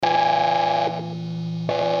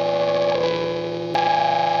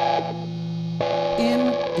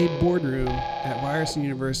a boardroom at Ryerson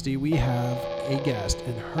University. We have a guest,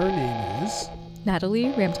 and her name is Natalie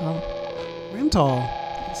Ramtahal.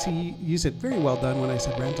 Ramtahal. See, you said very well done when I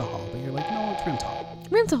said Ramtahal, but you're like, no, it's Ramtahal.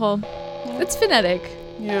 Ramtahal. It's phonetic.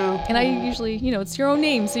 Yeah. And I usually, it's your own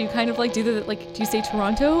name, so you kind of like do do you say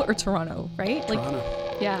Toronto or Toronto, right?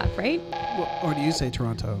 Toronto. Yeah, right? Well, or do you say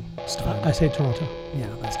Toronto? I say Toronto. Yeah,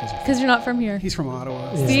 that's because you're not from here. He's from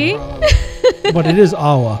Ottawa. Yeah. See? But it is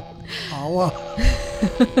Awa. Ottawa.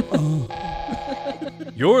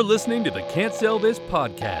 You're listening to the Can't Sell This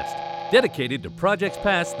podcast, dedicated to projects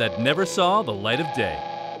past that never saw the light of day,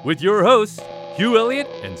 with your hosts, Hugh Elliott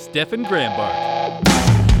and Stefan Grambart.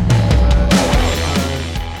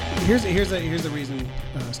 Here's the reason,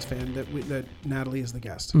 Stefan, that Natalie is the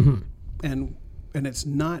guest. Mm-hmm. And it's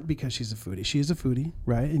not because she's a foodie. She is a foodie,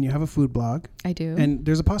 right? And you have a food blog. I do. And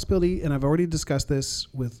there's a possibility, and I've already discussed this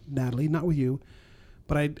with Natalie, not with you,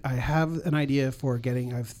 but I have an idea for I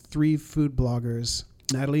have 3 food bloggers,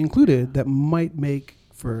 Natalie included, that might make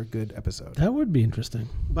for a good episode. That would be interesting.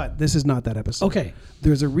 But this is not that episode. Okay.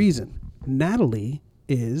 There's a reason. Natalie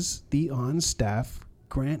is the on-staff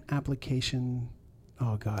grant application.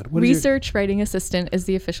 Oh, God. What Research Writing Assistant is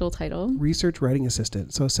the official title. Research Writing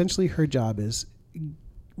Assistant. So essentially her job is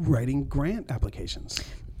writing grant applications.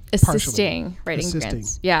 Assisting writing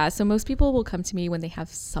grants. Yeah. So most people will come to me when they have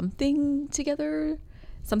something together,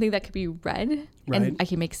 something that could be read, right, and I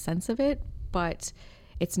can make sense of it, but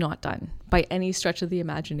it's not done. By any stretch of the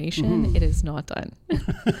imagination, Mm-hmm. It is not done.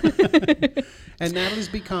 And Natalie's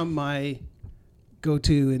become my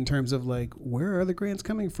go-to in terms of where are the grants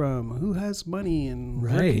coming from? Who has money and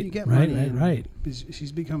where can you get money? Right.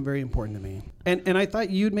 She's become very important to me. And I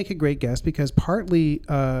thought you'd make a great guest because partly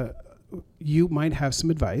you might have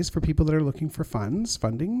some advice for people that are looking for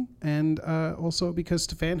funding, and also because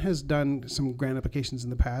Stefan has done some grant applications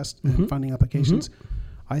in the past, Mm-hmm. and funding applications. Mm-hmm.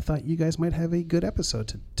 I thought you guys might have a good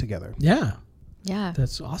episode together. Yeah. Yeah.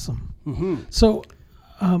 That's awesome. Mm-hmm. So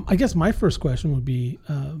I guess my first question would be,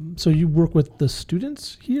 so you work with the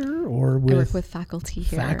students here or with... I work with faculty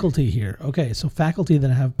here. Faculty here. Okay. So faculty that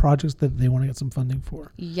have projects that they want to get some funding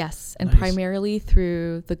for. Yes. And Nice. primarily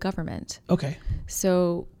through the government. Okay.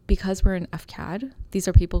 So because we're an FCAD, these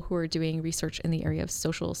are people who are doing research in the area of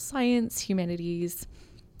social science, humanities,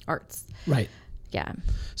 arts. Right. Yeah.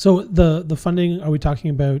 So the funding, are we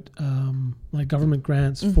talking about government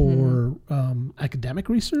grants Mm-hmm. for academic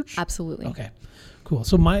research? Absolutely. Okay, cool.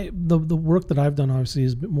 So the work that I've done obviously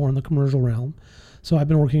is a bit more in the commercial realm. So I've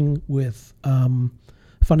been working with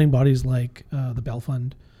funding bodies like the Bell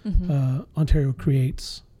Fund, Mm-hmm. Ontario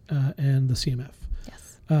Creates, and the CMF.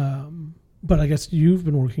 Yes. But I guess you've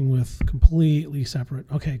been working with completely separate.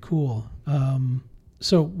 Okay, cool.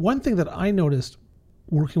 So one thing that I noticed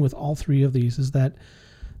working with all 3 of these is that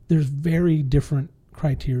there's very different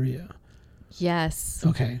criteria. Yes.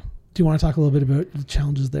 Okay. Do you want to talk a little bit about the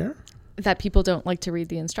challenges there? That people don't like to read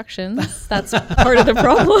the instructions. That's part of the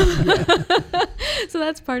problem. So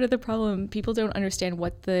that's part of the problem. People don't understand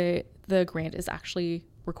what the grant is actually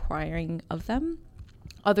requiring of them,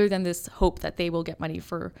 other than this hope that they will get money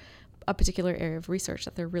for a particular area of research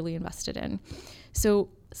that they're really invested in. So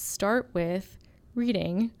start with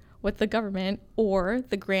reading what the government or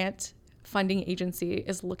the grant funding agency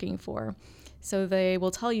is looking for. So they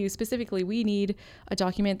will tell you specifically, we need a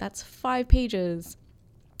document that's 5 pages.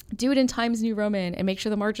 Do it in Times New Roman and make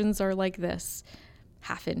sure the margins are like this,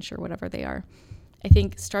 1/2 inch or whatever they are. I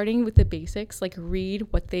think starting with the basics, read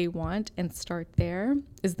what they want and start there,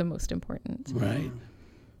 is the most important. Right.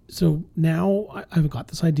 So now I've got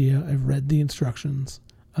this idea. I've read the instructions,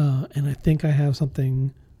 and I think I have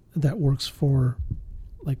something that works for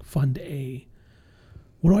Fund A.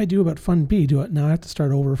 What do I do about Fund B? Do I now have to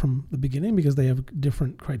start over from the beginning because they have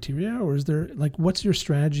different criteria, or is there what's your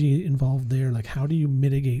strategy involved there? How do you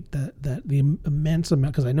mitigate the immense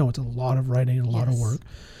amount? Because I know it's a lot of writing and a lot of work.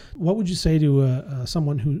 What would you say to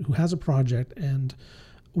someone who has a project and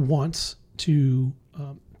wants to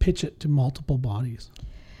pitch it to multiple bodies?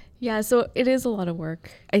 Yeah, so it is a lot of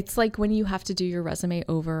work. It's like when you have to do your resume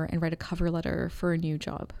over and write a cover letter for a new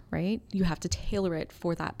job, right? You have to tailor it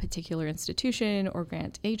for that particular institution or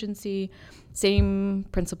grant agency. Same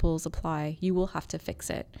principles apply. You will have to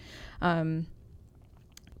fix it.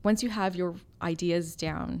 Once you have your ideas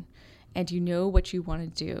down and you know what you want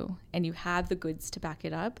to do and you have the goods to back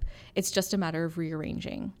it up, it's just a matter of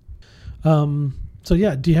rearranging. So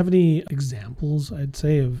yeah, do you have any examples, I'd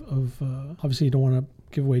say, of obviously you don't want to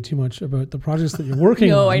give away too much about the projects that you're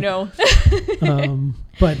working on. No, I know.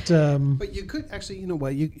 But you could actually,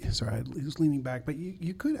 sorry, I was leaning back, but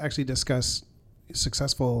you could actually discuss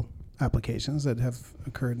successful applications that have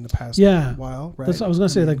occurred in the past Yeah. while, right? That's what I was going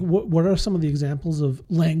to say. mean, Like, what are some of the examples of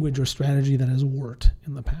language or strategy that has worked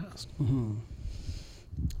in the past?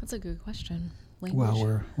 That's a good question. Language.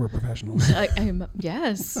 well, we're professionals.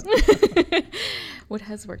 Yes. What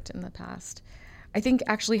has worked in the past? I think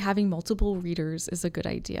actually having multiple readers is a good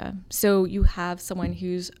idea. So you have someone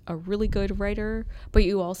who's a really good writer, but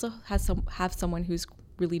you also have someone who's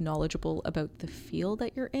really knowledgeable about the field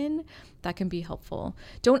that you're in. That can be helpful.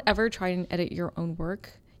 Don't ever try and edit your own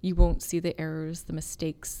work. You won't see the errors, the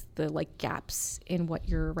mistakes, the like gaps in what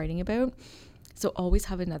you're writing about. So always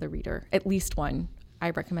have another reader, at least one. I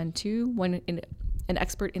recommend two, one in an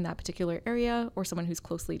expert in that particular area or someone who's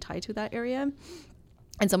closely tied to that area,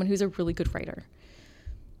 and someone who's a really good writer.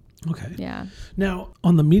 Okay. Yeah. Now,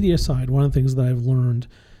 on the media side, one of the things that I've learned,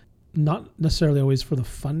 not necessarily always for the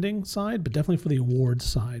funding side, but definitely for the awards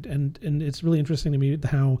side. And it's really interesting to me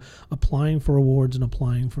how applying for awards and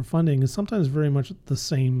applying for funding is sometimes very much the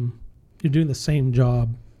same. You're doing the same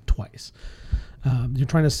job twice. You're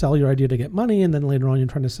trying to sell your idea to get money, and then later on you're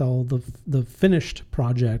trying to sell the finished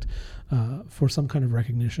project for some kind of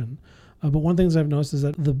recognition. But one of the things I've noticed is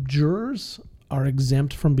that the jurors are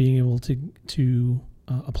exempt from being able to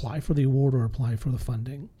apply for the award or apply for the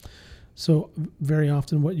funding. So very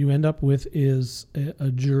often what you end up with is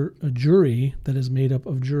a jury that is made up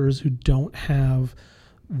of jurors who don't have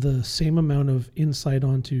the same amount of insight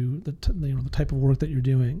onto the type of work that you're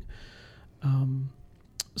doing.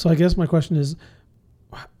 So I guess my question is,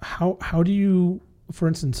 how do you, for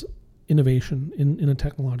instance, innovation in a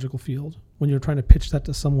technological field, when you're trying to pitch that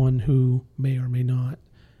to someone who may or may not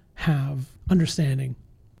have understanding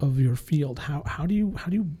of your field, how do you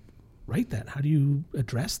write that? How do you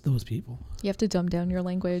address those people? You have to dumb down your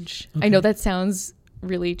language. Okay. I know that sounds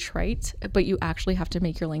really trite, but you actually have to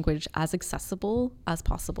make your language as accessible as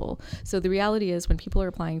possible. So the reality is when people are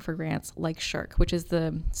applying for grants like SSHRC, which is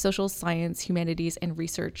the Social Science, Humanities, and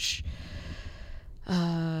Research,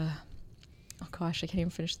 oh gosh, I can't even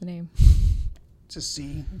finish the name. Just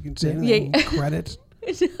see, you can say Yeah. credit.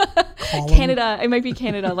 Canada, it might be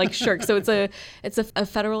Canada, like SSHRC. So it's a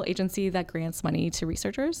federal agency that grants money to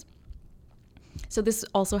researchers. So this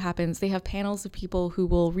also happens. They have panels of people who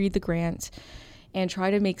will read the grant and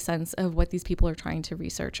try to make sense of what these people are trying to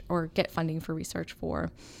research or get funding for research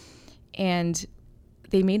for. And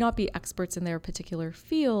they may not be experts in their particular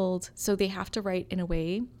field, so they have to write in a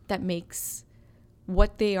way that makes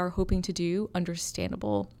what they are hoping to do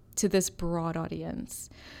understandable to this broad audience.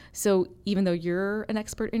 So even though you're an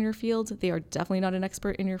expert in your field, they are definitely not an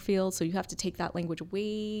expert in your field. So you have to take that language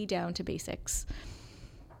way down to basics.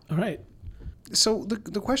 All right. So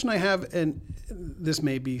the question I have, and this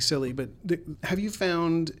may be silly, but have you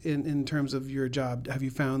found in terms of your job, have you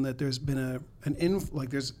found that there's been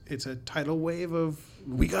it's a tidal wave of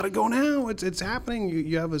we got to go now, it's happening.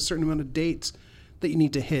 You have a certain amount of dates that you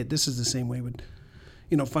need to hit. This is the same way with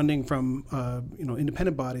funding from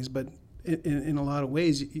independent bodies, but in a lot of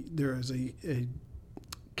ways there is a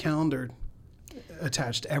calendar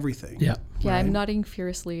attached to everything. Yeah. Yeah, right? I'm nodding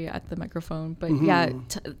furiously at the microphone, but yeah,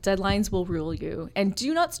 deadlines will rule you. And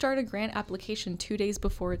do not start a grant application 2 days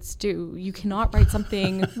before it's due. You cannot write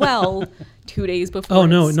something 2 days before. Oh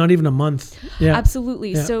no, not even a month. Yeah.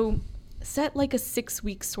 Absolutely. Yeah. So set like a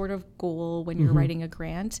 6-week sort of goal when you're writing a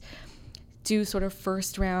grant. Do sort of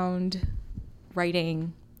first round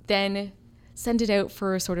writing, then send it out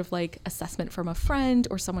for sort of like assessment from a friend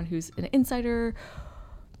or someone who's an insider.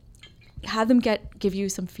 Have them give you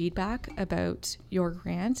some feedback about your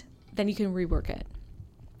grant, then you can rework it.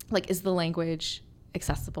 Like, is the language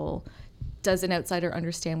accessible? Does an outsider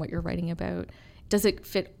understand what you're writing about? Does it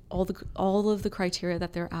fit all of the criteria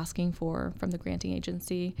that they're asking for from the granting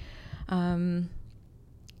agency?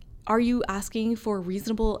 Are you asking for a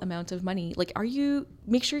reasonable amount of money? Like,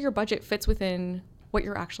 make sure your budget fits within what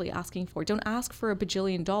you're actually asking for. Don't ask for $1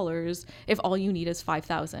 bajillion if all you need is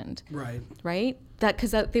 $5,000. Right?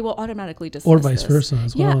 Because they will automatically dismiss Or vice this. versa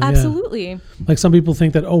as well. Yeah, absolutely. Like some people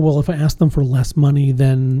think that, if I ask them for less money,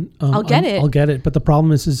 then I'll get it. I'll get it. But the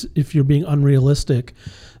problem is if you're being unrealistic,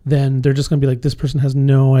 then they're just going to be like, this person has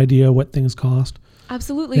no idea what things cost.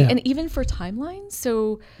 Absolutely. Yeah. And even for timelines.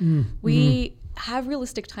 So we have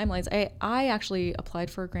realistic timelines. I actually applied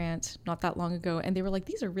for a grant not that long ago, and they were like,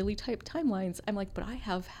 these are really tight timelines. I'm like, but I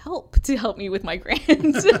have help to help me with my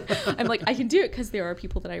grant. I'm like, I can do it because there are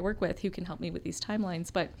people that I work with who can help me with these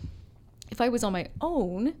timelines. But if I was on my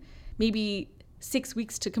own, maybe 6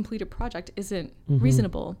 weeks to complete a project isn't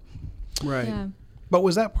reasonable. Right. Yeah. But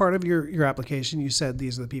was that part of your application? You said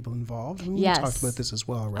these are the people involved. Yes. You talked about this as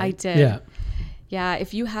well, right? I did. Yeah. Yeah,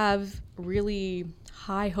 if you have really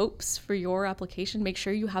high hopes for your application, make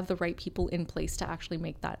sure you have the right people in place to actually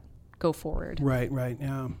make that go forward. Right,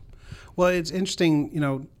 yeah. Well, it's interesting,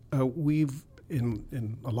 we've,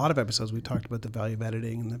 in a lot of episodes, we talked about the value of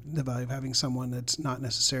editing and the value of having someone that's not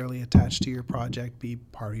necessarily attached to your project be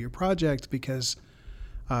part of your project, because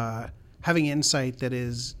having insight that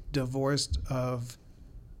is divorced of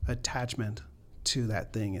attachment to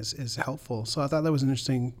that thing is helpful. So I thought that was an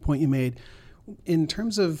interesting point you made. In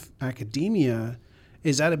terms of academia,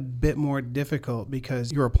 is that a bit more difficult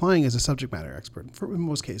because you're applying as a subject matter expert in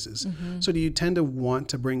most cases? Mm-hmm. So do you tend to want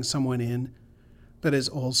to bring someone in that is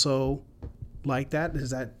also like that?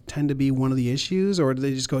 Does that tend to be one of the issues, or do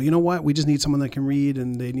they just go, you know what, we just need someone that can read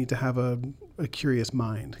and they need to have a curious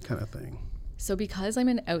mind kind of thing? So because I'm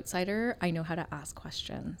an outsider, I know how to ask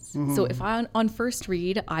questions. Mm-hmm. So if on first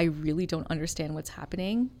read, I really don't understand what's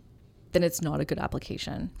happening, then it's not a good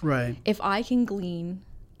application. Right. If I can glean,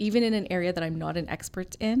 even in an area that I'm not an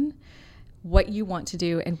expert in, what you want to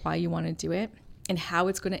do and why you want to do it and how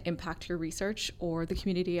it's going to impact your research or the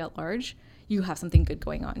community at large, you have something good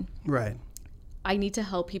going on. Right. I need to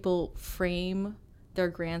help people frame their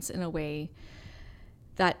grants in a way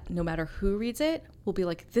that no matter who reads it will be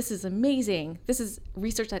like, this is amazing. This is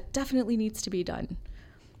research that definitely needs to be done.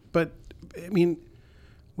 But, I mean,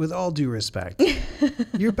 with all due respect,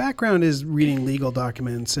 your background is reading legal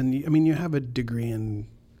documents, and you have a degree in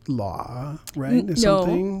law, right?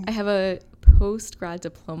 No, I have a post-grad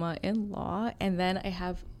diploma in law, and then I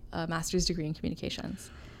have a master's degree in communications.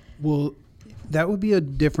 Well, that would be a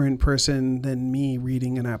different person than me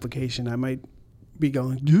reading an application. I might be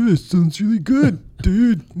going, dude, this sounds really good,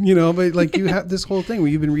 dude. But like you have this whole thing where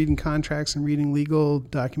you've been reading contracts and reading legal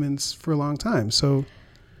documents for a long time. So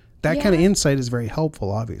that kind of insight is very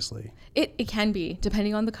helpful, obviously. It can be,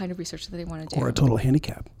 depending on the kind of research that they want to do. Or a total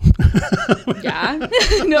handicap. Yeah.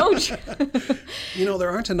 No. There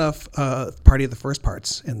aren't enough party of the first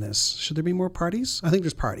parts in this. Should there be more parties? I think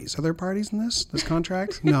there's parties. Are there parties in this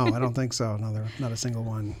contract? No, I don't think so. No, not a single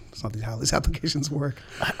one. It's not how these applications work.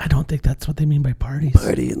 I don't think that's what they mean by parties.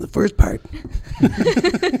 Party in the first part.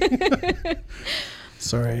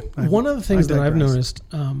 Sorry. One of the things that I've noticed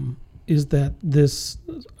is that this,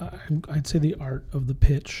 I'd say the art of the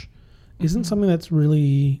pitch isn't something that's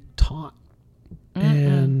really taught. Mm-hmm.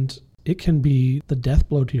 And it can be the death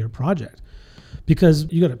blow to your project, because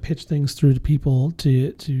you got to pitch things through to people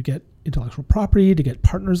to get intellectual property, to get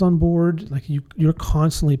partners on board. Like you're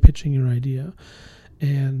constantly pitching your idea.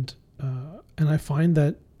 And I find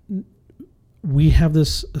that we have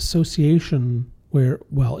this association where,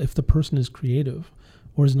 well, if the person is creative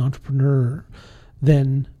or is an entrepreneur,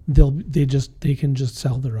 then they can just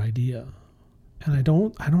sell their idea. And I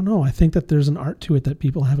don't know. I think that there's an art to it that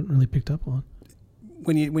people haven't really picked up on.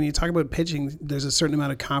 When you talk about pitching, there's a certain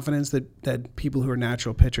amount of confidence that people who are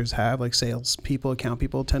natural pitchers have, like sales people, account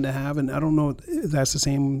people tend to have. And I don't know if that's the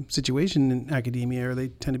same situation in academia, or they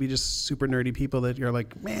tend to be just super nerdy people that you're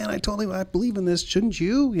like, man, I believe in this. Shouldn't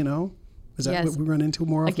you? Is that what we run into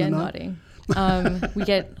more often than not? Again, nodding. We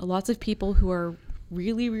get lots of people who are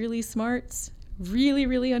really, really smart, really,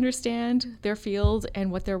 really understand their field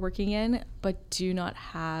and what they're working in, but do not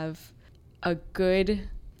have a good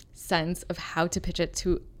sense of how to pitch it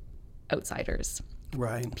to outsiders.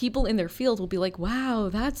 Right. People in their field will be like, wow,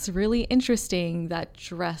 that's really interesting, that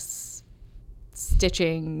dress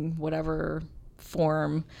stitching, whatever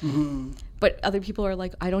form. Mm-hmm. But other people are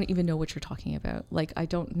like, I don't even know what you're talking about. Like, I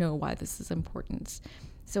don't know why this is important.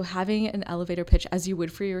 So having an elevator pitch, as you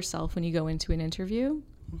would for yourself when you go into an interview,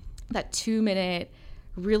 that 2-minute,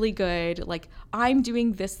 really good, like, I'm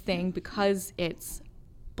doing this thing because it's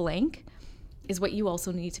blank, is what you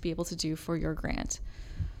also need to be able to do for your grant.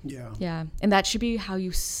 Yeah. And that should be how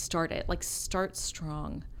you start it. Like, start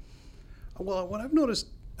strong. Well, what I've noticed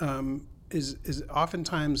is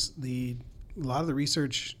oftentimes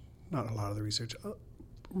research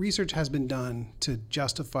has been done to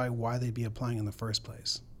justify why they'd be applying in the first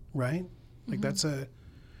place, right? Like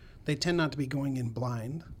they tend not to be going in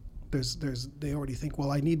blind. They already think,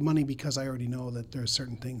 well, I need money because I already know that there's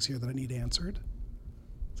certain things here that I need answered.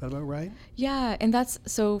 Is that about right? Yeah, and that's,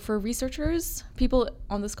 so for researchers, people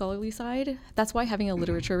on the scholarly side, that's why having a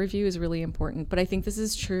literature review is really important. But I think this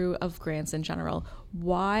is true of grants in general.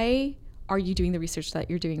 Why are you doing the research that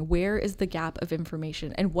you're doing? Where is the gap of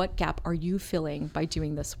information, and what gap are you filling by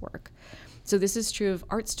doing this work? So this is true of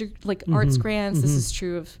arts grants. Mm-hmm. This is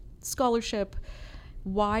true of scholarship.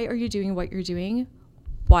 Why are you doing what you're doing?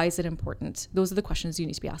 Why is it important? Those are the questions you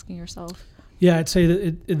need to be asking yourself. Yeah, I'd say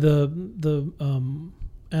that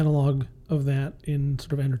analog of that in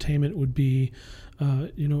sort of entertainment would be,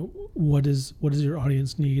 what is your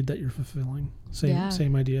audience need that you're fulfilling?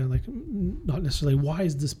 Same idea. Like, not necessarily why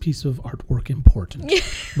is this piece of artwork important,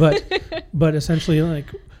 but essentially, like,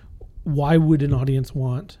 why would an audience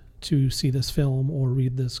want to see this film or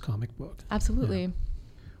read this comic book? Absolutely. Yeah.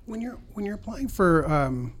 When you're applying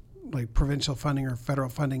for like provincial funding or federal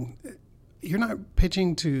funding, you're not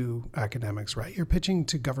pitching to academics, right? You're pitching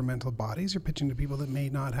to governmental bodies. You're pitching to people that may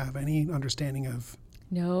not have any understanding of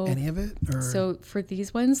any of it. Or? So for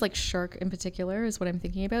these ones, like Shark in particular is what I'm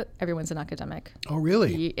thinking about. Everyone's an academic. Oh,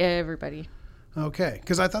 really? Everybody. Okay.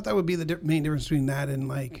 Because I thought that would be the main difference between that and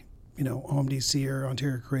like, OMDC or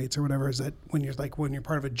Ontario Creates or whatever, is that when you're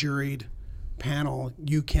part of a juried panel,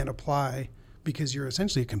 you can't apply because you're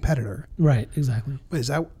essentially a competitor. Right, exactly. But is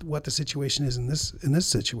that what the situation is in this in this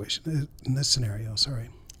scenario? Sorry.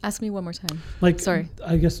 Ask me one more time. Sorry.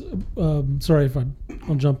 I guess, sorry if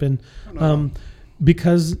I'll jump in.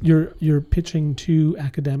 Because you're pitching to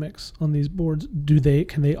academics on these boards,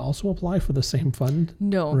 can they also apply for the same fund?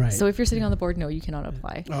 No. Right. So if you're sitting on the board, no, you cannot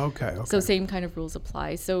apply. Okay. So same kind of rules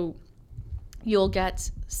apply. So you'll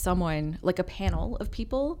get someone, like a panel of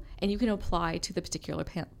people, and you can apply to the particular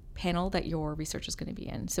panel that your research is going to be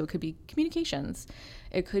in. So it could be communications,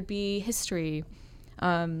 it could be history.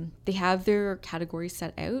 They have their categories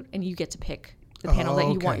set out, and you get to pick the panel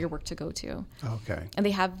that you want your work to go to. Okay. And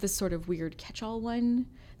they have this sort of weird catch-all one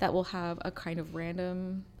that will have a kind of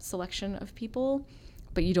random selection of people,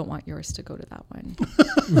 but you don't want yours to go to that one.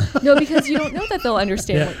 No, because you don't know that they'll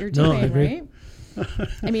understand what you're doing, right?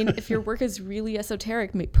 I mean, if your work is really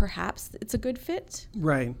esoteric, perhaps it's a good fit.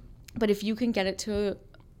 Right. But if you can get it to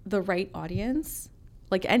the right audience,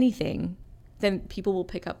 like anything, then people will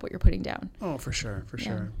pick up what you're putting down. Oh, for sure.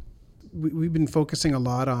 We've been focusing a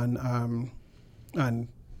lot on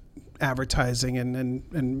advertising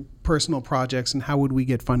and personal projects and how would we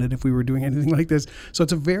get funded if we were doing anything like this. So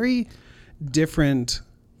it's a very different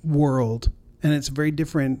world, and it's a very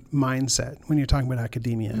different mindset when you're talking about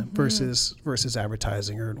academia versus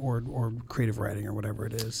advertising or creative writing or whatever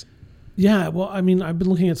it is. Yeah, well, I mean, I've been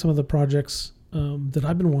looking at some of the projects that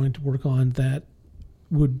I've been wanting to work on that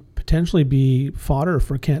would potentially be fodder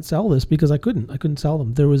for Can't Sell This, because I couldn't sell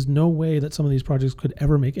them. There was no way that some of these projects could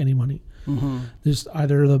ever make any money. There's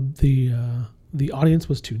either the audience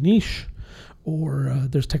was too niche, or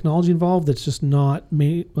there's technology involved that's just not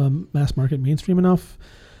mass market mainstream enough.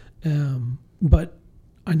 But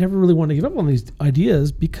I never really wanted to give up on these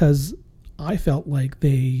ideas because I felt like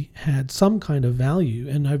they had some kind of value,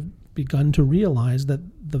 and I've begun to realize that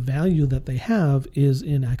the value that they have is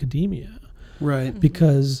in academia. Right.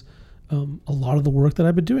 Because a lot of the work that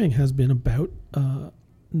I've been doing has been about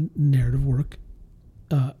narrative work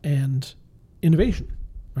and innovation,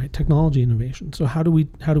 right? Technology innovation. So how do we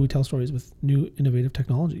tell stories with new innovative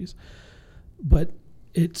technologies? But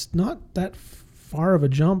it's not that far of a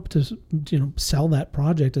jump to sell that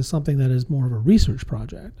project as something that is more of a research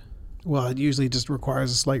project. Well, it usually just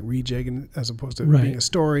requires a slight rejig, and as opposed to Right. being a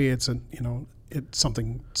story, it's it's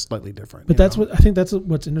something slightly different. But that's what I think. That's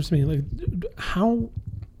what's interesting. Like, how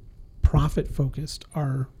profit focused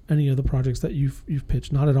are any of the projects that you've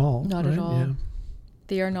pitched? Not at all. Not right? at all. Yeah.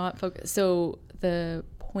 They are not focused. So the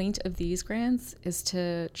point of these grants is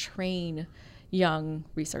to train young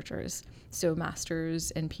researchers, so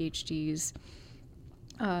masters and PhDs,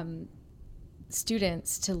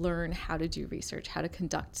 students, to learn how to do research, how to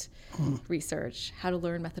conduct research, how to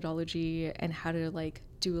learn methodology, and how to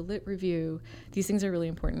do a lit review. These things are really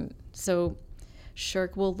important. So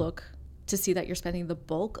SSHRC will look to see that you're spending the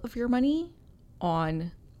bulk of your money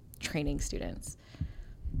on training students.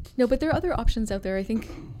 No, but there are other options out there. I think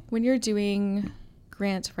when you're doing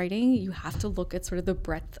grant writing, you have to look at sort of the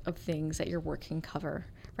breadth of things that your work can cover,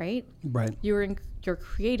 right? Right. You're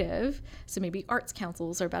creative, so maybe arts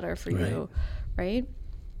councils are better for you, right?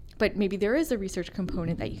 But maybe there is a research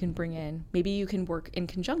component that you can bring in. Maybe you can work in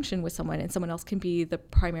conjunction with someone, and someone else can be the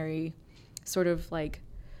primary sort of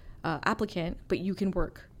applicant, but you can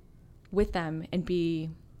work with them and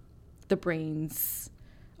be the brains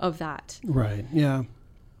of that. Right. Yeah.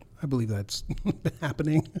 I believe that's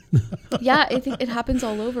happening. Yeah, I think it happens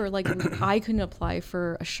all over. I couldn't apply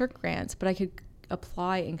for a SSHRC grant, but I could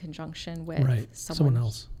apply in conjunction with someone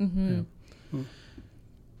else. Mm-hmm. Yeah.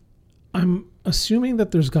 I'm assuming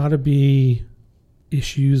that there's got to be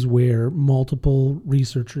issues where multiple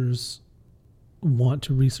researchers want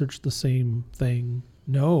to research the same thing.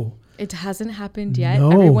 No. It hasn't happened yet.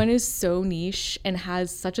 No. Everyone is so niche and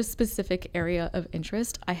has such a specific area of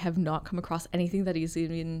interest. I have not come across anything that is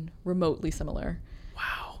even remotely similar.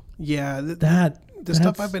 Wow. Yeah. The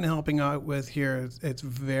stuff I've been helping out with here, it's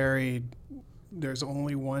very. There's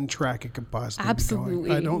only one track it could possibly Absolutely. be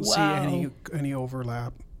going. I don't see any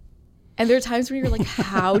overlap. And there are times where you're like,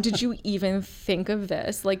 how did you even think of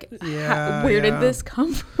this? Like, where did this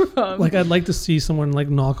come from? Like, I'd like to see someone like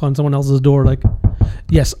knock on someone else's door. Like,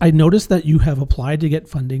 yes, I noticed that you have applied to get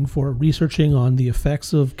funding for researching on the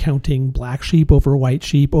effects of counting black sheep over white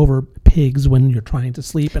sheep over pigs when you're trying to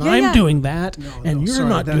sleep. And I'm doing that. And you're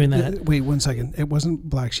not doing that. Wait 1 second. It wasn't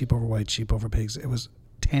black sheep over white sheep over pigs. It was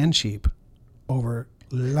tan sheep over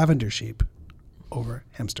lavender sheep over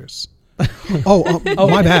hamsters.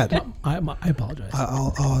 My bad. I apologize.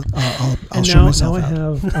 I'll show myself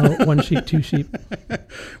now out. I have 1 sheep, 2 sheep.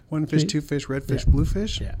 1 fish, 2 fish, red fish, blue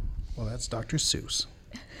fish. Yeah. Well, that's Dr. Seuss,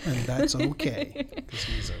 and that's okay.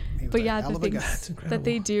 He's but a yeah, hell the of a guy. things that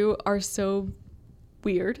they do are so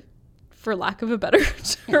weird, for lack of a better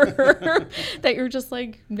term, that you're just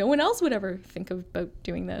like, no one else would ever think about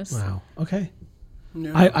doing this. Wow. Okay.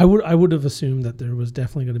 No. I would have assumed that there was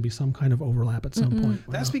definitely going to be some kind of overlap at some point.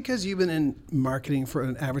 That's because you've been in marketing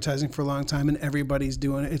and advertising for a long time, and everybody's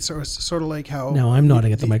doing it. It's sort of like how now I'm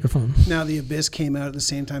nodding at the microphone. Now the Abyss came out at the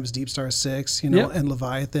same time as Deep Star 6, and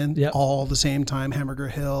Leviathan, all the same time. Hamburger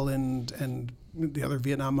Hill and the other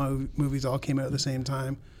Vietnam movies all came out at the same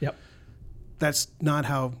time. Yep. That's not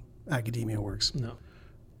how academia works. No.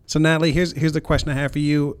 So Natalie, here's the question I have for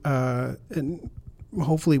you, and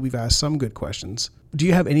hopefully we've asked some good questions. Do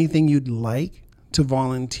you have anything you'd like to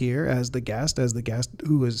volunteer as the guest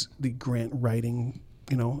who is the grant writing,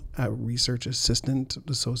 research assistant,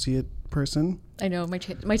 associate person? I know my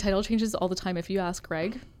title changes all the time. If you ask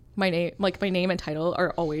Greg, my name and title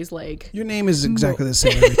are always like. Your name is exactly the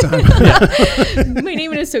same every time. My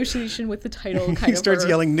name in association with the title kind of. He starts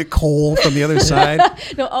yelling Nicole from the other side.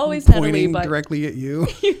 No, always pointing Natalie, directly at you.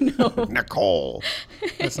 You know, Nicole.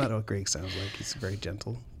 That's not what Greg sounds like. He's a very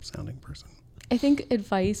gentle sounding person. I think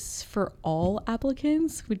advice for all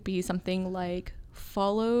applicants would be something like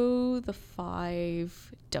follow the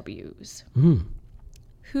 5 W's.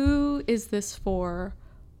 Who is this for?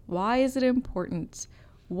 Why is it important?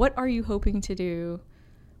 What are you hoping to do?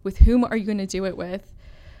 With whom are you going to do it with?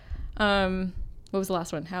 What was the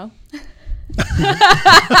last one? How?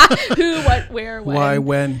 Who, what, where, when? Why,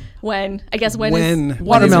 when? When. I guess when is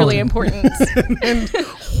really important. And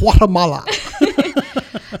Guatemala.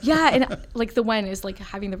 Yeah, and like the when is like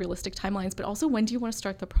having the realistic timelines, but also when do you want to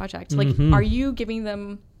start the project? Like, are you giving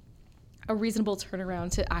them a reasonable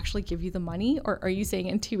turnaround to actually give you the money, or are you saying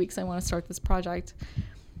in 2 weeks I want to start this project?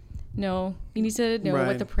 No, you need to know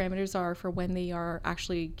what the parameters are for when they are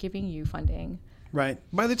actually giving you funding. Right.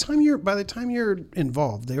 By the time you're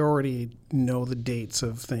involved, they already know the dates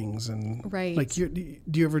of things, and like, do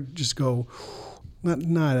you ever just go,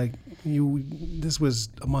 this was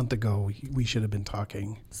a month ago. We should have been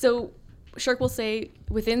talking. So Shark will say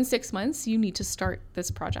within 6 months, you need to start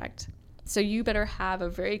this project. So you better have a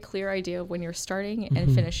very clear idea of when you're starting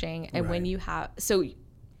and finishing, and when you have, so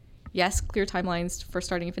yes, clear timelines for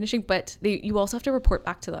starting and finishing, but you also have to report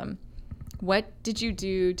back to them. What did you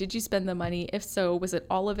do? Did you spend the money? If so, was it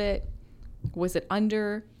all of it? Was it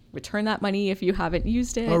under? Return that money if you haven't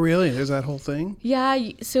used it. Oh, really? There's that whole thing? Yeah.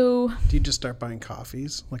 So do you just start buying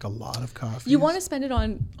coffees? Like a lot of coffees? You want to spend it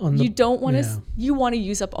on you don't want to, you want to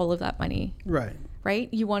use up all of that money. Right. Right?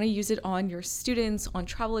 You want to use it on your students, on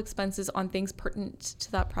travel expenses, on things pertinent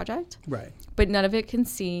to that project. Right. But none of it can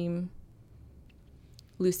seem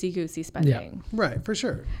loosey-goosey spending. Yeah. Right, for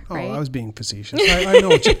sure. Oh, right? I was being facetious. I know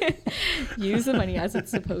what you use the money as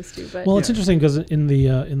it's supposed to. But well, it's interesting because in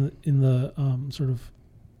the sort of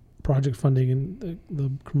project funding in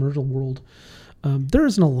the commercial world, there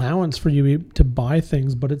is an allowance for you to buy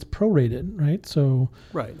things, but it's prorated, right? So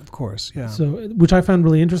right, of course, yeah. So which I found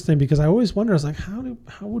really interesting because I always wonder, I was like,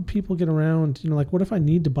 how would people get around? Like, what if I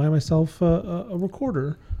need to buy myself a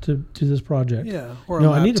recorder to this project? Yeah, or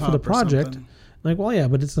I need it for the project. Like, well, yeah,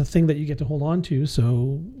 but it's the thing that you get to hold on to,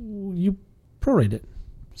 so you prorate it.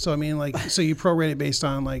 So I mean, like, so you prorate it based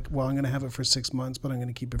on like, well, I'm going to have it for 6 months, but I'm going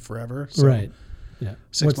to keep it forever. So right. Yeah.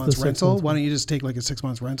 6 months rental. Why don't you just take like a 6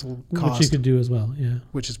 months rental cost? Which you could do as well, yeah.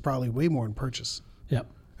 Which is probably way more than purchase. Yep.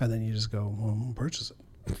 And then you just go, well, purchase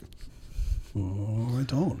it. Oh, I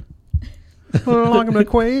don't. Long and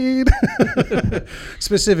McQuaid.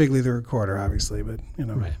 Specifically the recorder, obviously, but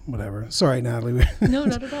whatever. Sorry, Natalie. No,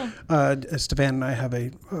 not at all. Stefan and I have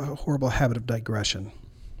a horrible habit of digression.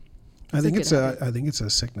 I think it's a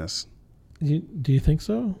sickness. Do you think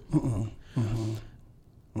so?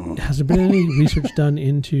 Has there been any research done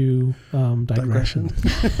into digression?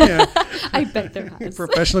 Yeah. I bet there has.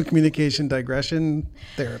 Professional communication digression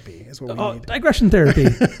therapy is what we need. Digression therapy.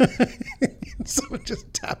 Someone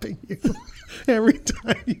just tapping you every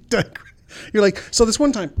time you done. You're like, so this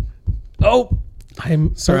one time. Oh,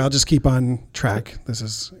 I'm sorry. I'll just keep on track. This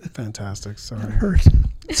is fantastic. Sorry. That hurt.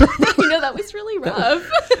 You know, that was really rough.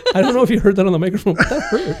 I don't know if you heard that on the microphone, but that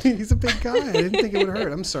hurt. He's a big guy. I didn't think it would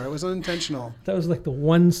hurt. I'm sorry. It was unintentional. That was like the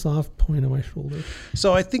one soft point on my shoulder.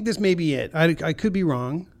 So I think this may be it. I could be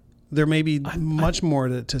wrong. There may be much more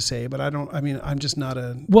to say, but I'm just not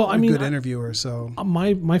a good interviewer. So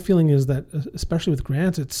my feeling is that, especially with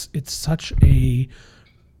grants, it's such a,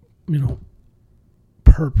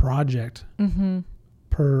 per project,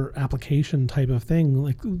 per application type of thing.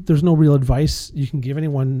 Like, there's no real advice you can give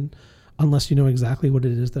anyone unless you know exactly what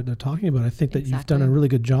it is that they're talking about. I think that you've done a really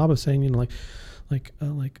good job of saying,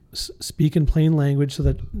 speak in plain language so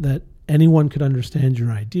that anyone could understand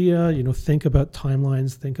your idea. Think about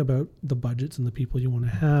timelines, think about the budgets and the people you want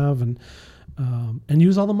to have, and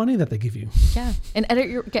use all the money that they give you. Yeah, and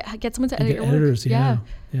get someone to edit your editors, work.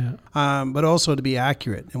 Yeah. But also to be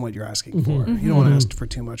accurate in what you're asking for. You don't want to ask for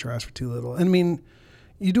too much or ask for too little. And I mean,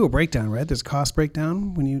 you do a breakdown, right? There's a cost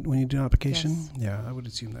breakdown when you do an application. Yes. Yeah, I would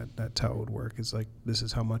assume that's how it would work. It's like, this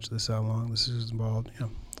is how much, this is how long, this is involved. Yeah.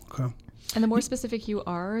 Okay. And the more specific you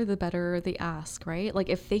are, the better the ask, right? Like,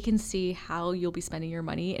 if they can see how you'll be spending your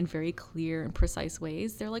money in very clear and precise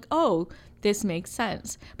ways, they're like, oh, this makes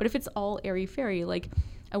sense. But if it's all airy-fairy, like,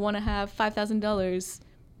 I want to have $5,000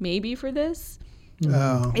 maybe for this,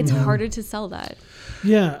 it's harder to sell that.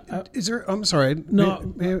 Yeah. Is there, I'm sorry.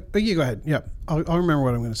 No. You go ahead. Yeah. I'll remember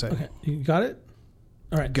what I'm going to say. Okay. You got it?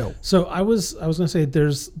 All right, go. So I was going to say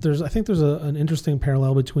I think there's an interesting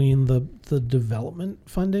parallel between the development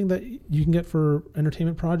funding that you can get for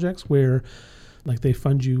entertainment projects, where like they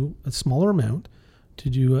fund you a smaller amount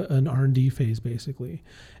to do an R&D phase basically,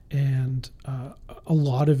 and a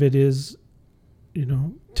lot of it is,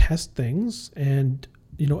 test things, and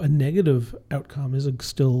a negative outcome is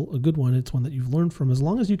still a good one. It's one that you've learned from, as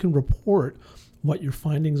long as you can report what your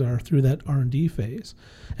findings are through that R&D phase,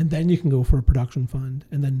 and then you can go for a production fund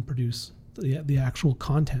and then produce the actual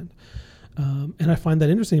content. And I find that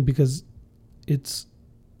interesting because it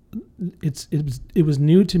was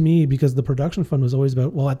new to me, because the production fund was always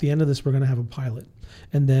about, well, at the end of this we're going to have a pilot,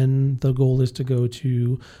 and then the goal is to go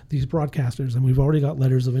to these broadcasters, and we've already got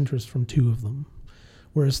letters of interest from 2 of them.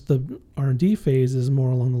 Whereas the R&D phase is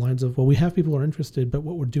more along the lines of, well, we have people who are interested, but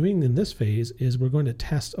what we're doing in this phase is we're going to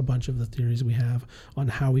test a bunch of the theories we have on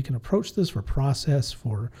how we can approach this for process,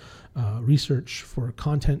 for research, for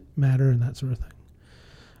content matter, and that sort of thing.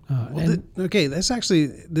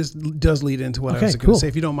 This does lead into what I was going to say,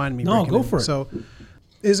 if you don't mind me. No, go for it. So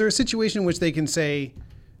is there a situation in which they can say,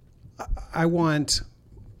 I want...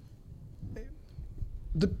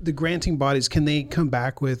 The granting bodies, can they come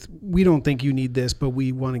back with, we don't think you need this, but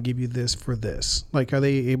we want to give you this for this? Like, are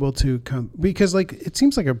they able to come? Because like, it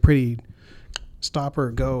seems like a pretty stop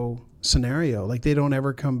or go scenario. Like, they don't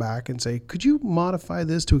ever come back and say, could you modify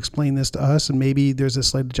this to explain this to us? And maybe there's a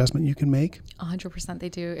slight adjustment you can make. 100% they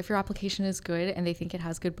do. If your application is good and they think it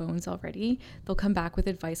has good bones already, they'll come back with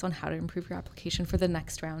advice on how to improve your application for the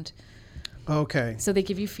next round. Okay. So they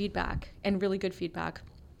give you feedback, and really good feedback.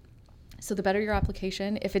 So the better your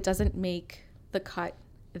application, if it doesn't make the cut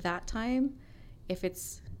that time, if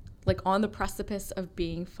it's like on the precipice of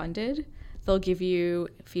being funded, they'll give you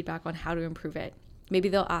feedback on how to improve it. Maybe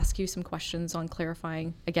they'll ask you some questions on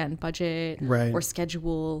clarifying, again, budget, right, or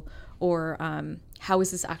schedule, or how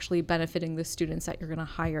is this actually benefiting the students that you're going to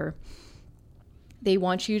hire. They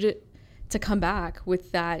want you to come back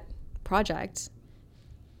with that project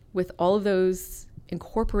with all of those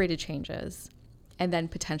incorporated changes, and then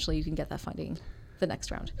potentially you can get that funding the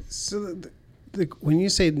next round. So when you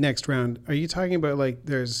say next round, are you talking about like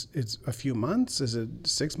it's a few months? Is it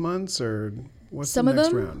 6 months, or what's the next round?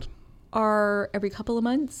 Some of them are every couple of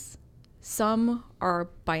months. Some are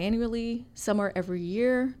biannually. Some are every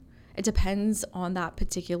year. It depends on that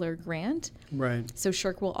particular grant. Right. So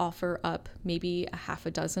SSHRC will offer up maybe a half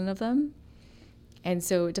a dozen of them. And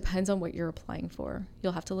so it depends on what you're applying for.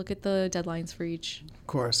 You'll have to look at the deadlines for each. Of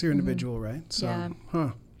course, you're individual, right? So,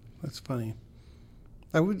 yeah. That's funny.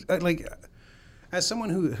 I like, as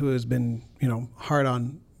someone who has been,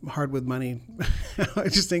 hard with money, I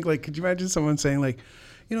just think, like, could you imagine someone saying, like,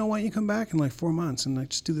 why don't you come back in like 4 months and like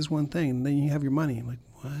just do this one thing, and then you have your money? I'm like,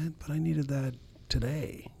 what? But I needed that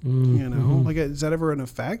today. Like, is that ever an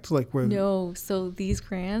effect? Like, where? No. So these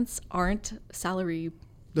grants aren't salary.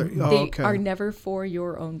 They are never for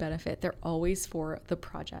your own benefit. They're always for the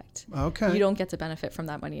project. Okay. You don't get to benefit from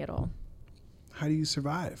that money at all. How do you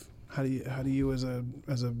survive? How do you as a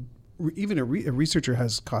researcher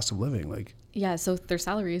has cost of living, like? Yeah, so their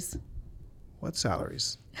salaries. What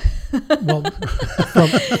salaries? Well,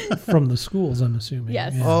 from the schools, I'm assuming.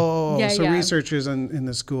 Yes. Yeah. Oh, Yeah, so yeah. researchers in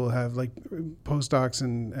the school have like postdocs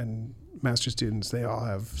and master students. They all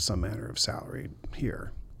have some manner of salary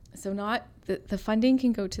here, So not the funding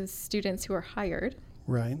can go to the students who are hired.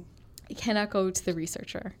 right? It cannot go to the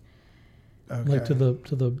researcher. Okay. Like to the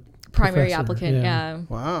Primary professor, applicant, yeah.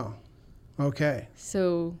 Wow. Okay.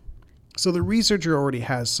 So So the researcher already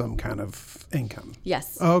has some kind of income.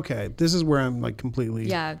 yes. Okay. This is where I'm like completely.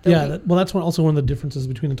 Yeah. Yeah, well, that's also one of the differences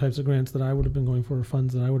between the types of grants that I would have been going for, or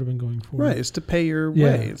funds that I would have been going for. Right. It's to pay your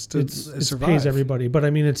Yeah, way. It's to it survive. pays everybody. But I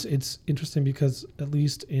mean, it's interesting because at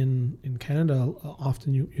least in Canada,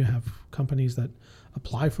 often you have companies that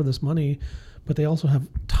apply for this money, but they also have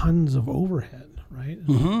tons of overhead, right?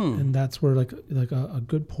 And that's where like a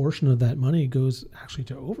good portion of that money goes actually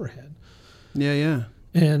to overhead. Yeah. Yeah.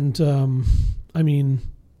 And I mean,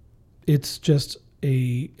 it's just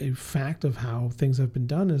a fact of how things have been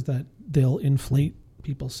done is that they'll inflate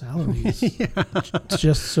people's salaries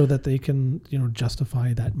just so that they can,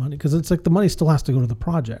 justify that money. Because it's like the money still has to go to the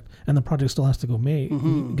project, and the project still has to go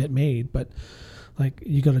get made. But like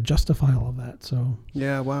you got to justify all of that. So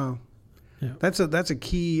Yeah. Wow. Yeah. That's a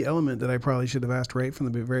key element that I probably should have asked right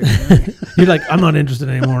from the very beginning. you're like, I'm not interested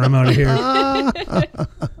anymore. I'm out of here.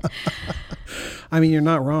 I mean, you're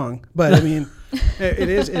not wrong, but I mean, it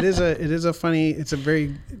is a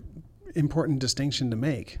very important distinction to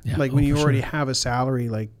make. Yeah, like when you for already sure. have a salary,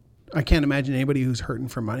 like I can't imagine anybody who's hurting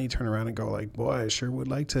for money turn around and go like, boy, I sure would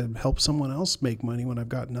like to help someone else make money when I've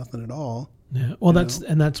got nothing at all. Yeah. Well, that's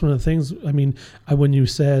one of the things. I mean, when you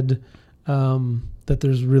said that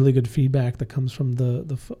there's really good feedback that comes from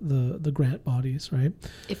the grant bodies, right?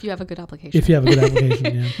 If you have a good application. If you have a good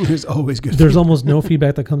application, yeah. There's always good. There's almost no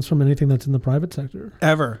feedback that comes from anything that's in the private sector.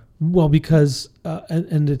 Ever. Well, because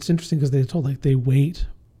and it's interesting because they told they wait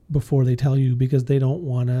before they tell you because they don't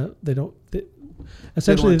want to. They don't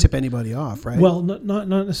Essentially, tip anybody off, right? Well, not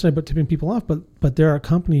necessarily, but tipping people off. But there are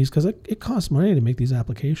companies because it costs money to make these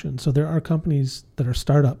applications. So there are companies that are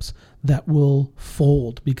startups that will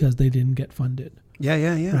fold because they didn't get funded.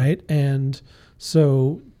 Yeah. Right. And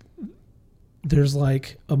so there's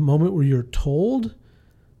like a moment where you're told,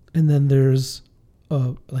 and then there's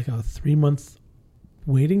a 3-month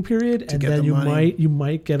waiting period, and then you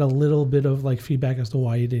might get a little bit of like feedback as to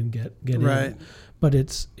why you didn't get right. in. But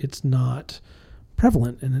it's not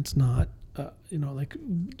prevalent, and it's not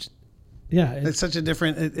it's such a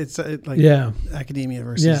different. It's academia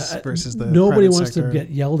versus the nobody private wants sector. to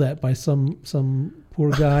get yelled at by some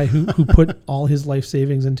poor guy who put all his life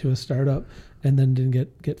savings into a startup and then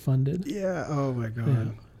didn't get funded. Yeah. Oh my God. Yeah.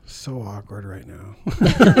 So awkward right now.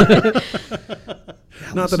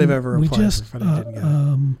 Not that I've ever applied for funding.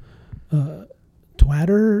 Didn't get it.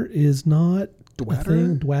 Dwatter is not a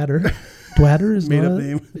thing. Dwatter is Made not. up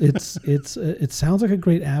name. It sounds like a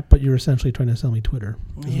great app, but you're essentially trying to sell me Twitter.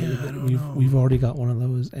 Yeah, I don't know. We've already got one of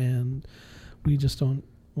those, and we just don't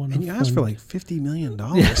want to. And you asked for like $50 million.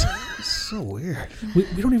 Yeah. So weird. We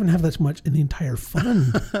don't even have that much in the entire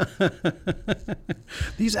fund.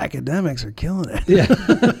 These academics are killing it. Yeah.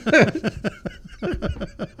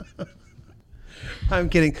 I'm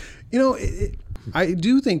kidding. I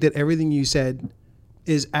do think that everything you said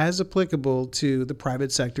is as applicable to the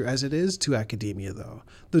private sector as it is to academia, though.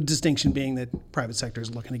 The distinction being that private sector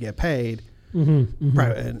is looking to get paid,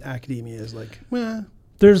 private and academia is like,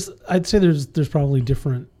 I'd say there's probably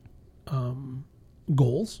different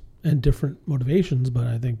goals and different motivations, but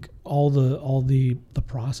I think all the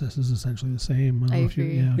process is essentially the same. I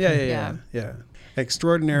agree. Yeah.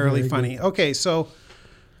 Extraordinarily Very funny. good. Okay, so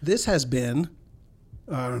this has been,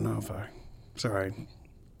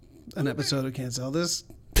 an episode of Can't Sell This.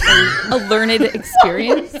 A learned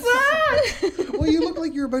experience. Well, you look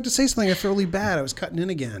like you were about to say something I felt really bad. I was cutting in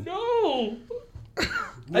again. No.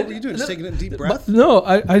 What were you doing? Just taking a deep breath? No,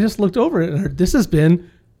 I just looked over it and heard, this has been.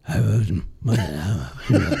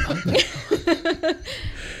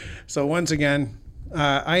 So once again,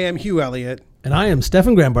 I am Hugh Elliott. And I am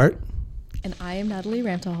Stefan Grambart. And I am Natalie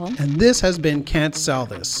Rantahall. And this has been Can't Sell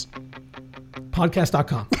This.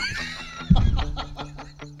 Podcast.com.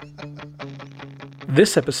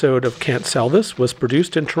 This episode of Can't Sell This was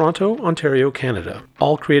produced in Toronto, Ontario, Canada.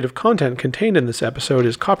 All creative content contained in this episode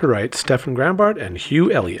is copyright Stefan Grambart and Hugh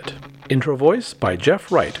Elliott. Intro voice by Jeff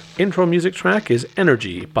Wright. Intro music track is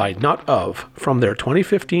Energy by Not Of from their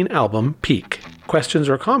 2015 album Peak. Questions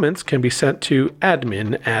or comments can be sent to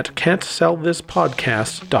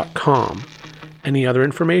admin@can'tsellthispodcast.com. Any other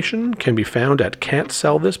information can be found at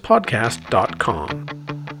can'tsellthispodcast.com.